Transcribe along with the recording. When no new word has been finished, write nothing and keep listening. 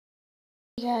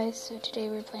Hey guys, so today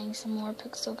we're playing some more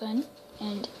Pixel Gun,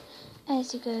 and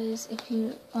as you guys, if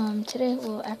you, today,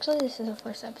 well actually this is the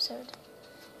first episode.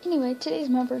 Anyway, today's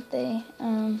my birthday.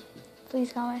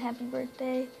 Please comment happy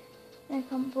birthday, and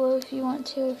comment below if you want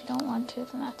to. If you don't want to,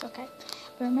 then that's okay.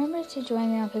 But remember to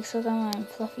join me on Pixel Gun. I'm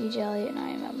Fluffy Jelly, and I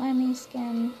am a Mimey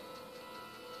skin.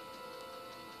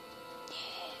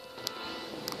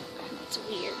 Yeah. It's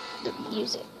weird, the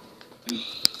music.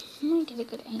 I'm gonna get a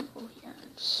good angle here.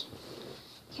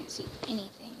 Can't see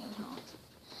anything at all.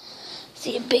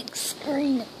 See a big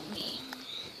screen of me.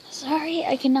 Sorry,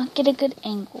 I cannot get a good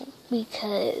angle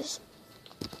because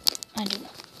I do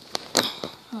not.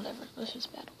 Whatever, let's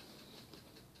just battle.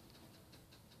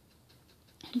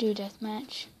 Do a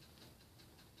deathmatch.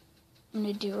 I'm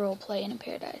gonna do role play in a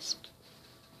paradise.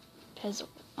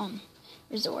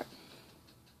 Resort.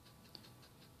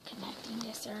 Connecting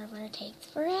the server takes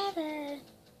forever.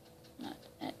 Not,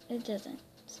 it doesn't.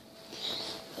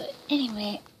 But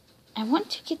anyway, I want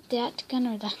to get that gun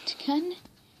or that gun.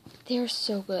 They're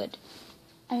so good.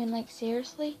 I mean, like,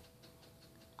 seriously,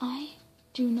 I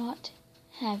only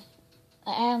have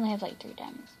like 3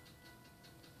 diamonds.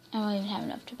 I don't even have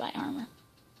enough to buy armor.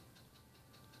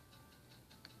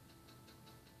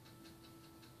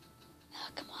 Oh,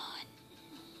 come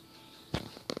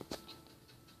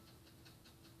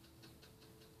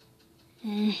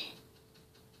on.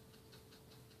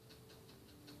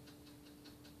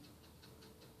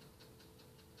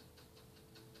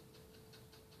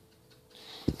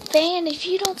 Fan, if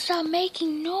you don't stop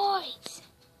making noise.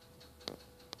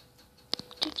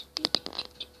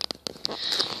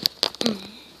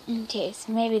 Okay,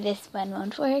 so maybe this one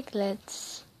won't work.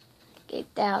 Let's get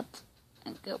out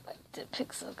and go back to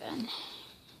Pixel Gun.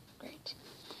 Great.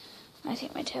 I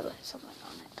think my tablet has something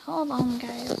on it. Hold on,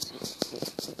 guys.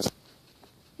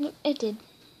 Nope, it did.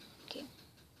 Okay.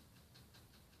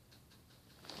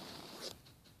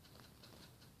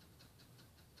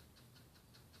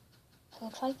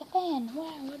 Looks like the fan.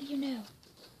 Wow, what do you know?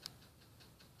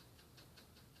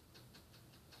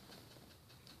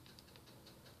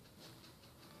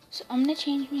 So I'm gonna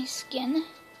change my skin.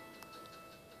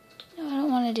 No, I don't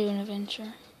want to do an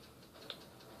adventure.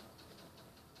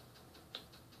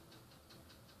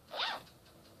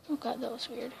 Oh god, that was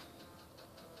weird.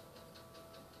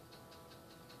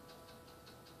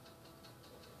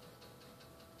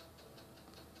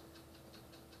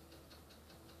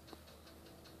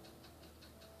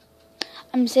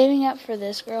 I'm saving up for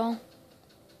this girl,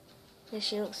 because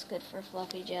she looks good for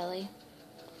Fluffy Jelly.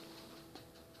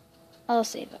 I'll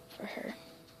save up for her.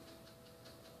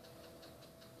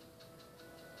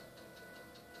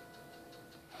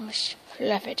 Whoosh,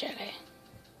 Fluffy Jelly.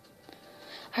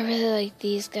 I really like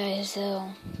these guys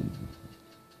though.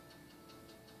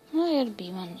 Well, I gotta be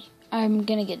money. I'm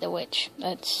gonna get the witch.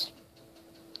 That's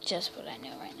just what I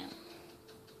know right now.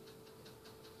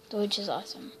 The witch is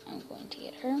awesome. I'm going to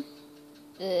get her.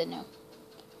 No.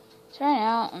 So right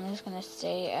now, I'm just gonna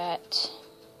stay at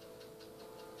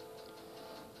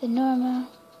the normal,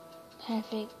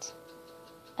 perfect,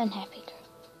 unhappy girl.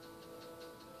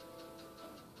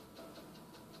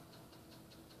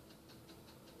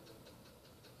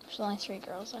 There's only 3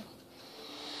 girls there.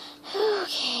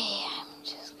 Okay, I'm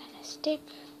just gonna stick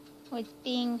with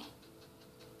being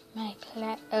my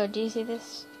oh, do you see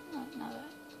this? Oh, no,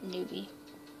 that newbie.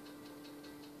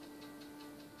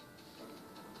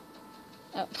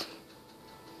 Oh.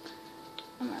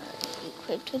 I'm already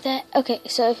equipped with that. Okay,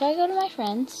 so if I go to my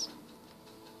friends,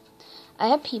 I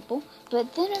have people,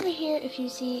 but then over here, if you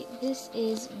see, this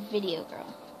is Video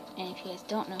Girl. And if you guys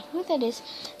don't know who that is,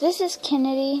 this is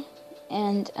Kennedy,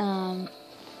 and,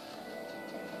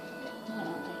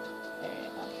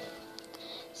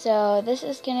 so this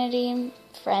is Kennedy,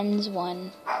 Friends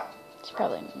 1. It's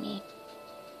probably me.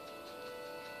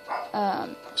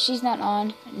 She's not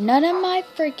on. None of my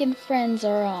freaking friends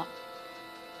are on.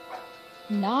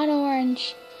 Not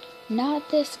Orange. Not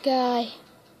this guy.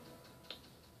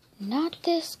 Not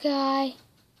this guy.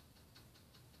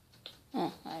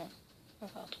 Oh,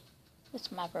 profile. This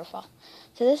is my profile.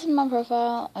 So this is my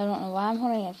profile. I don't know why I'm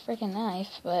holding a freaking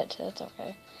knife, but that's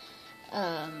okay.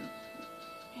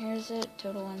 Here's it.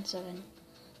 Total 17.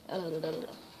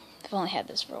 I've only had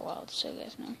this for a while, so you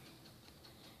guys know.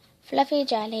 Fluffy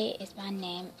Jelly is my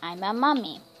name. I'm a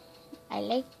mommy. I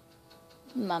like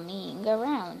mummying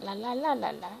around. La la la la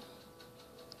la.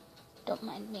 Don't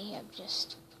mind me. I'm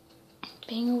just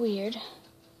being weird.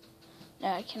 No,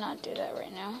 I cannot do that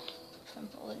right now. If I'm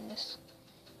holding this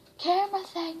camera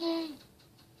thingy.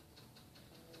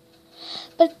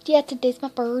 But yeah, today's my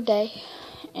birthday.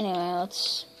 Anyway,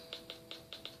 let's.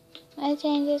 My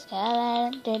changes.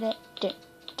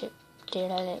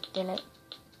 I'm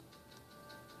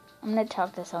gonna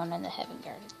talk to someone in the Heaven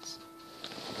Gardens.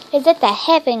 Is it the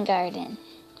Heaven Garden?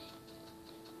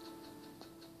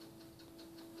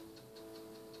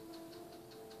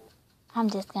 I'm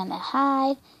just gonna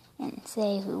hide and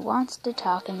say who wants to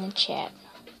talk in the chat.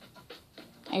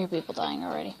 I hear people dying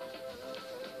already.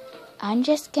 I'm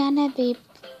just gonna be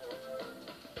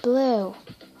blue.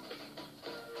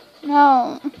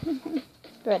 No.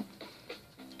 Good.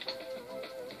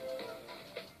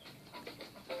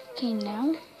 Okay,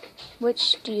 now,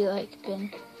 which do you like,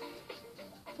 Ben?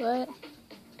 What?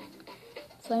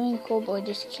 Flaming Cool Boy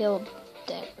just killed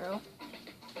that girl.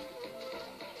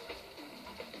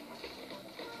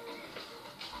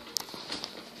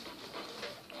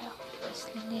 Oh, let's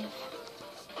live.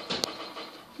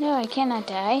 No, I cannot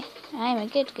die. I'm a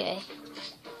good guy.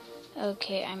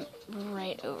 Okay, I'm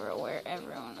right over where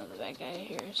everyone of the bad guy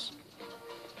here is.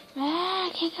 Ah, I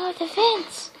can't go with the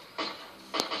fence.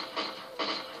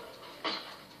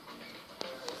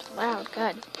 Wow,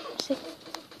 God.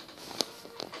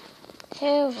 Who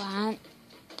wants?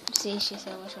 See, she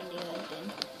said, which one do you like then?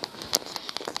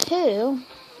 Who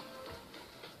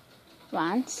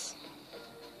wants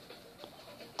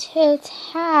to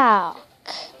talk?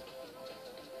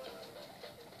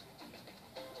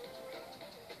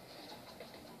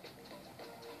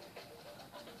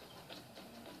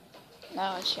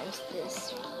 Oh, it shows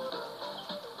this.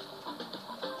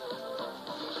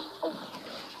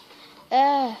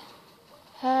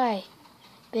 Hi.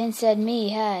 Ben said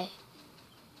me, hi.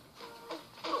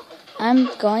 I'm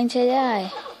going to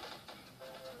die.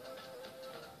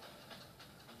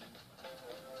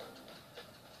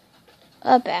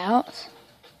 About?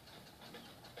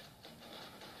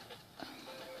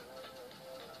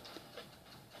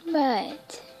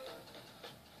 But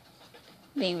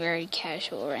being very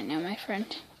casual right now, my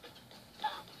friend.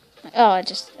 Oh,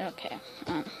 okay.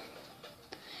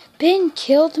 Ben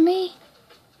killed me?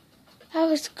 I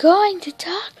was going to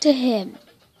talk to him.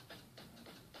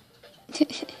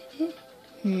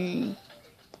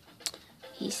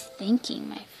 He's thinking,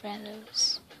 my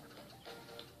friendos.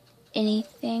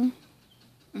 Anything?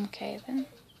 Okay, then.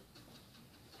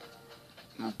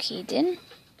 Okay, then.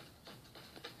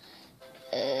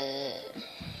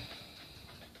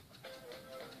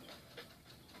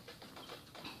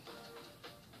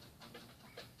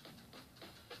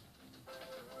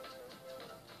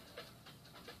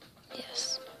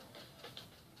 Yes.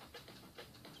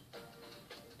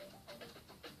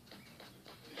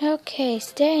 Okay,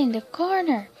 stay in the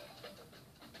corner.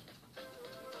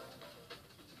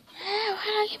 Why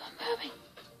do I keep on moving?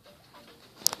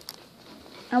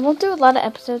 I won't do a lot of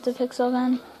episodes of Pixel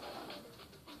then.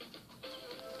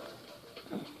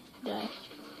 Did I?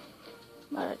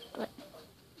 What?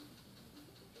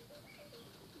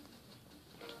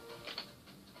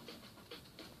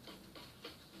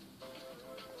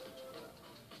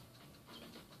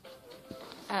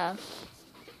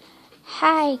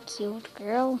 Hi, cute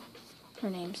girl. Her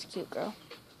name's Cute Girl.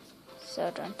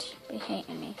 So don't be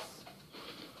hating me.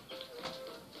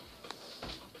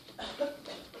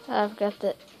 I forgot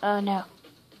the... Oh, no.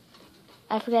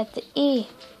 I forgot the E.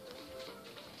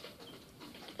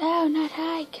 No, not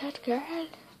hi, cute girl.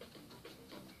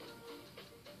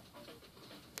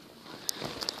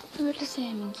 What does that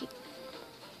mean, cute?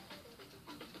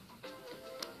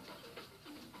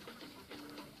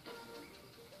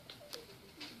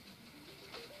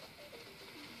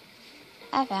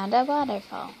 I found a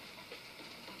waterfall.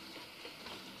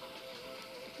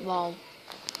 Lol.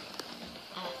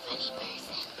 I'm a funny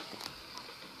person.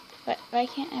 But why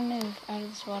can't I move out of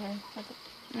this water?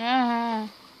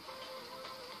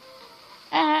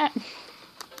 I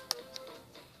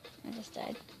just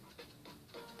died.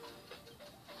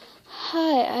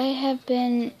 Hi, I've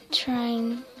been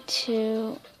trying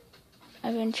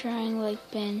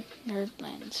like Ben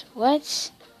Nerdlands.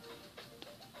 What?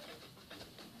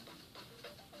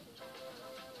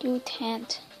 You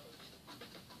can't.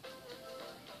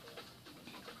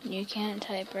 You can't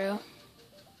type, bro.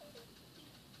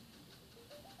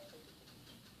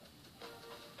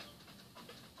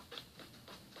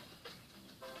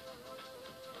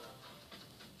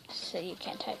 So you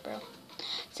can't type, bro.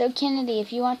 So Kennedy,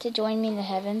 if you want to join me in the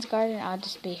Heavens Garden, I'll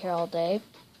just be here all day.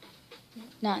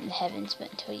 Not in the heavens,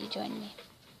 but until you join me.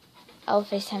 I'll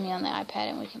FaceTime you on the iPad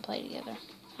and we can play together.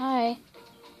 Hi.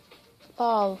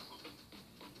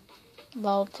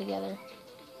 Lol together.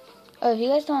 Oh, if you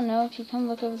guys don't know, if you come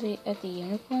look over at the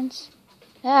unicorns.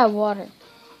 Ah, water.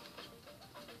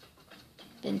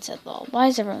 Ben said lol. Why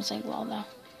is everyone saying lol now?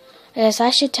 I guess I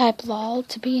should type lol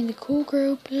to be in the cool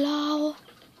group. Lol.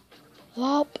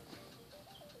 Lop.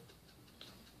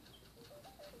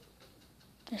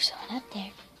 There's someone up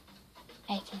there.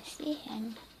 I can see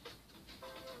him.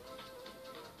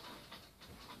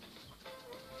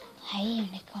 Hi,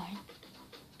 unicorn.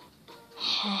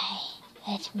 Hi,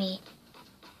 let me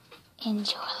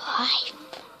enjoy life.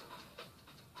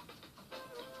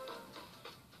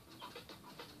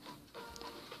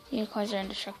 Unicorns are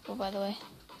indestructible, by the way.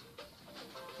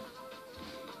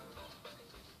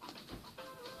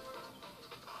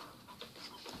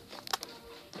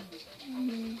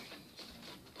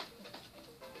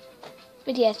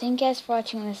 But yeah, thank you guys for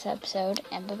watching this episode,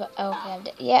 and bye-bye. Oh, okay, I'm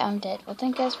dead. Yeah, I'm dead. Well,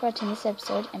 thank you guys for watching this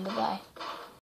episode, and bye-bye.